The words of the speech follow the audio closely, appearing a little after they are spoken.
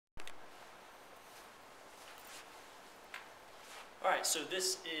Alright, so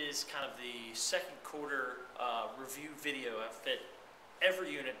this is kind of the second quarter review video. I've fit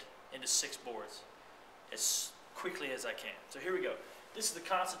every unit into 6 boards as quickly as I can. So here we go. This is the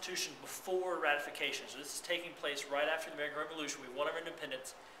Constitution before ratification. So this is taking place right after the American Revolution. We won our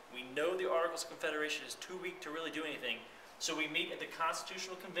independence. We know the Articles of Confederation is too weak to really do anything. So we meet at the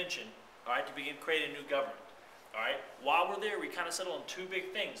Constitutional Convention, all right, to begin creating a new government. All right. While we're there, we kind of settle on 2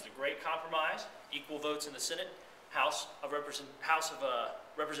 big things: the Great Compromise, equal votes in the Senate, House of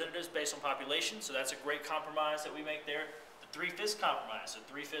Representatives based on population. So that's a great compromise that we make there. The 3/5 compromise. So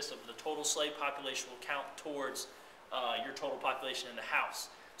 3/5 of the total slave population will count towards your total population in the House.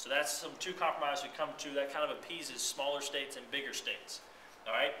 So that's some 2 compromises we come to that kind of appeases smaller states and bigger states.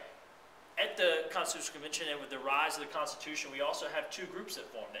 All right. At the Constitutional Convention and with the rise of the Constitution, we also have 2 groups that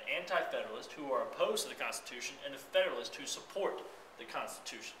form: the Anti-Federalists, who are opposed to the Constitution, and the Federalists, who support the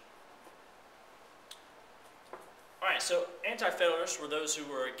Constitution. All right, so Anti-Federalists were those who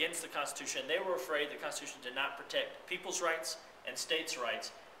were against the Constitution. They were afraid the Constitution did not protect people's rights and states'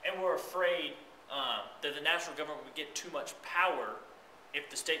 rights, and were afraid that the national government would get too much power if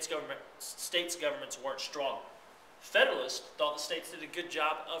the states' governments weren't strong. Federalists thought the states did a good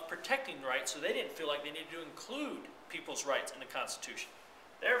job of protecting rights, so they didn't feel like they needed to include people's rights in the Constitution.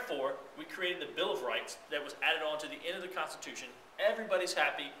 Therefore, we created the Bill of Rights that was added on to the end of the Constitution. Everybody's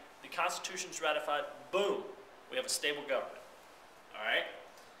happy. The Constitution's ratified. Boom. We have a stable government. All right.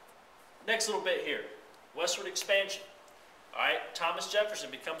 Next little bit here. Westward expansion. All right. Thomas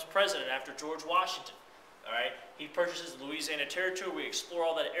Jefferson becomes president after George Washington. All right. He purchases the Louisiana Territory. We explore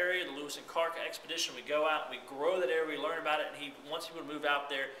all that area. The Lewis and Clark expedition. We go out. We grow that area. We learn about it. And he wants people to move out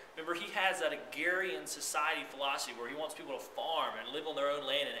there. Remember, he has that agrarian society philosophy where he wants people to farm and live on their own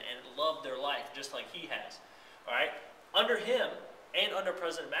land and love their life just like he has. All right. Under him and under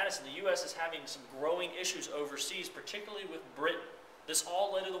President Madison, the U.S. is having some growing issues overseas, particularly with Britain. This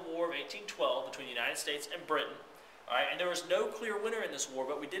all led to the War of 1812 between the United States and Britain. All right, and there was no clear winner in this war,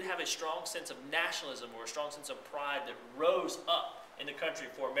 but we did have a strong sense of nationalism or a strong sense of pride that rose up in the country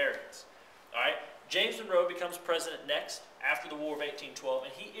for Americans. All right, James Monroe becomes president next after the War of 1812,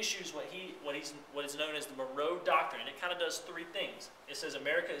 and he issues what is known as the Monroe Doctrine. And it kind of does 3 things. It says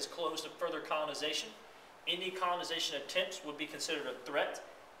America is closed to further colonization. Any colonization attempts would be considered a threat,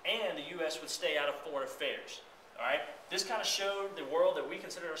 and the U.S. would stay out of foreign affairs. All right? This kind of showed the world that we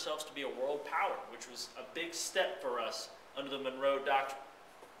consider ourselves to be a world power, which was a big step for us under the Monroe Doctrine.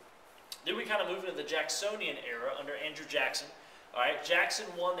 Then we kind of move into the Jacksonian era under Andrew Jackson. All right? Jackson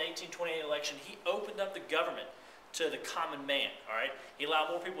won the 1828 election. He opened up the government to the common man. All right? He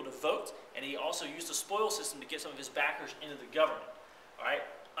allowed more people to vote, and he also used the spoil system to get some of his backers into the government. All right?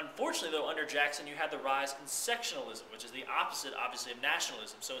 Unfortunately, though, under Jackson, you had the rise in sectionalism, which is the opposite, obviously, of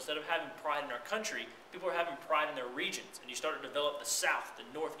nationalism. So instead of having pride in our country, people are having pride in their regions. And you start to develop the South, the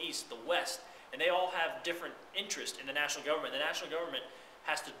Northeast, the West, and they all have different interests in the national government. The national government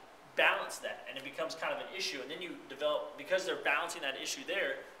has to balance that, and it becomes kind of an issue. And then you develop, because they're balancing that issue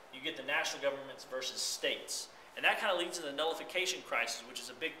there, you get the national governments versus states. And that kind of leads to the nullification crisis, which is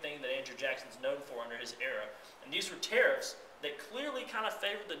a big thing that Andrew Jackson's known for under his era. And these were tariffs that clearly kind of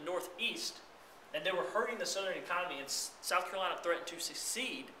favored the Northeast, and they were hurting the Southern economy, and South Carolina threatened to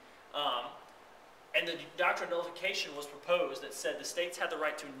secede. And the doctrine of nullification was proposed that said the states had the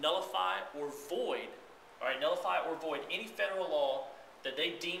right to nullify or void, any federal law that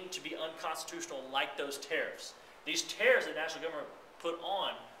they deemed to be unconstitutional, like those tariffs. These tariffs that the national government put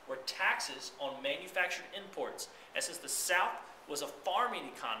on were taxes on manufactured imports. And since the South was a farming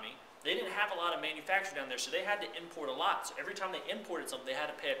economy, they didn't have a lot of manufacturing down there, so they had to import a lot. So every time they imported something, they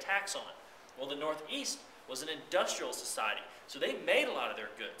had to pay a tax on it. Well, the Northeast was an industrial society, so they made a lot of their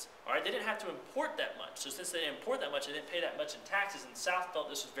goods. All right, they didn't have to import that much. So since they didn't import that much, they didn't pay that much in taxes, and the South felt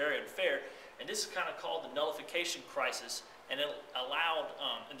this was very unfair. And this is kind of called the nullification crisis. And it allowed,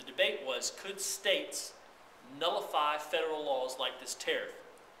 and the debate was, could states nullify federal laws like this tariff?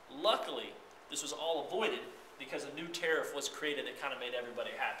 Luckily, this was all avoided, because a new tariff was created that kind of made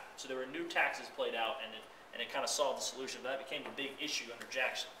everybody happy. So there were new taxes played out, and it kind of solved the solution. But that became a big issue under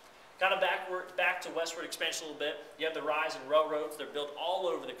Jackson. Kind of back to westward expansion a little bit. You have the rise in railroads. They're built all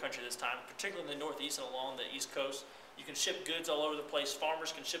over the country this time, particularly in the Northeast and along the East Coast. You can ship goods all over the place.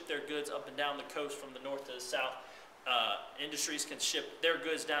 Farmers can ship their goods up and down the coast from the north to the south. Industries can ship their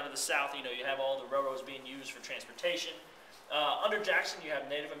goods down to the south. You know, you have all the railroads being used for transportation. Under Jackson, you have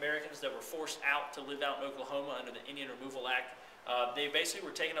Native Americans that were forced out to live out in Oklahoma under the Indian Removal Act. They basically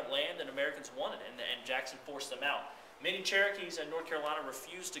were taking up land that Americans wanted, and Jackson forced them out. Many Cherokees in North Carolina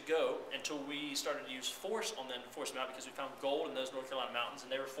refused to go until we started to use force on them to force them out, because we found gold in those North Carolina mountains,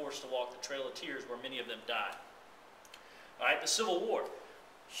 and they were forced to walk the Trail of Tears, where many of them died. All right, the Civil War,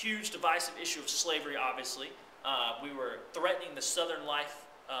 huge divisive issue of slavery, obviously. We were threatening the Southern life,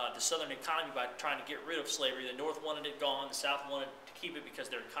 the Southern economy by trying to get rid of slavery. The North wanted it gone. The South wanted to keep it because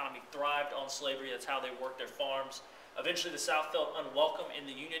their economy thrived on slavery. That's how they worked their farms. Eventually, the South felt unwelcome in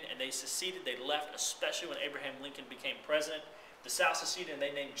the Union, and they seceded. They left, especially when Abraham Lincoln became president. The South seceded, and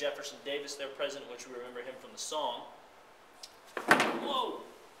they named Jefferson Davis their president, which we remember him from the song. Whoa!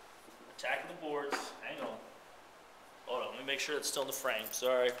 Attacking the boards. Hang on. Hold on, let me make sure it's still in the frame.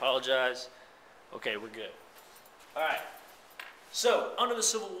 Sorry, apologize. Okay, we're good. All right. So, under the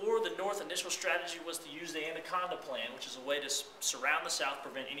Civil War, the North's initial strategy was to use the Anaconda Plan, which is a way to surround the South,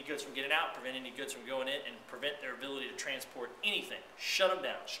 prevent any goods from getting out, prevent any goods from going in, and prevent their ability to transport anything. Shut them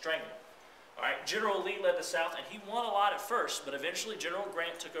down, strangle them. All right, General Lee led the South, and he won a lot at first, but eventually General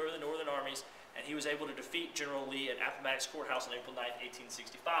Grant took over the Northern armies, and he was able to defeat General Lee at Appomattox Courthouse on April 9,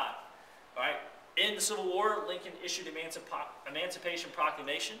 1865. All right. In the Civil War, Lincoln issued Emancipation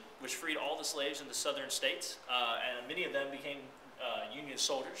Proclamation, which freed all the slaves in the southern states, and many of them became Union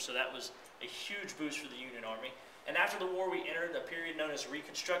soldiers, so that was a huge boost for the Union Army. And after the war, we entered a period known as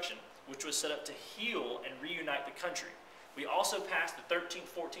Reconstruction, which was set up to heal and reunite the country. We also passed the 13th,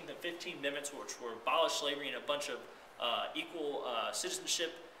 14th, and 15th Amendments, which were abolish slavery and a bunch of equal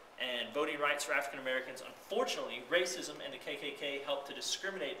citizenship and voting rights for African Americans. Unfortunately, racism and the KKK helped to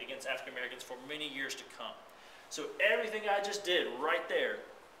discriminate against African Americans for many years to come. So everything I just did right there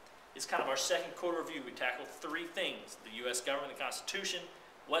is kind of our second quarter review. We tackled three things: the U.S. government, the Constitution,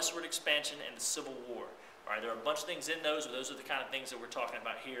 westward expansion, and the Civil War. All right, there are a bunch of things in those, but those are the kind of things that we're talking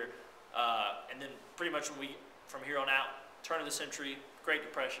about here. And then pretty much from here on out, turn of the century, Great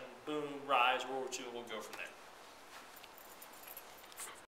Depression, boom, rise, World War II, and we'll go from there.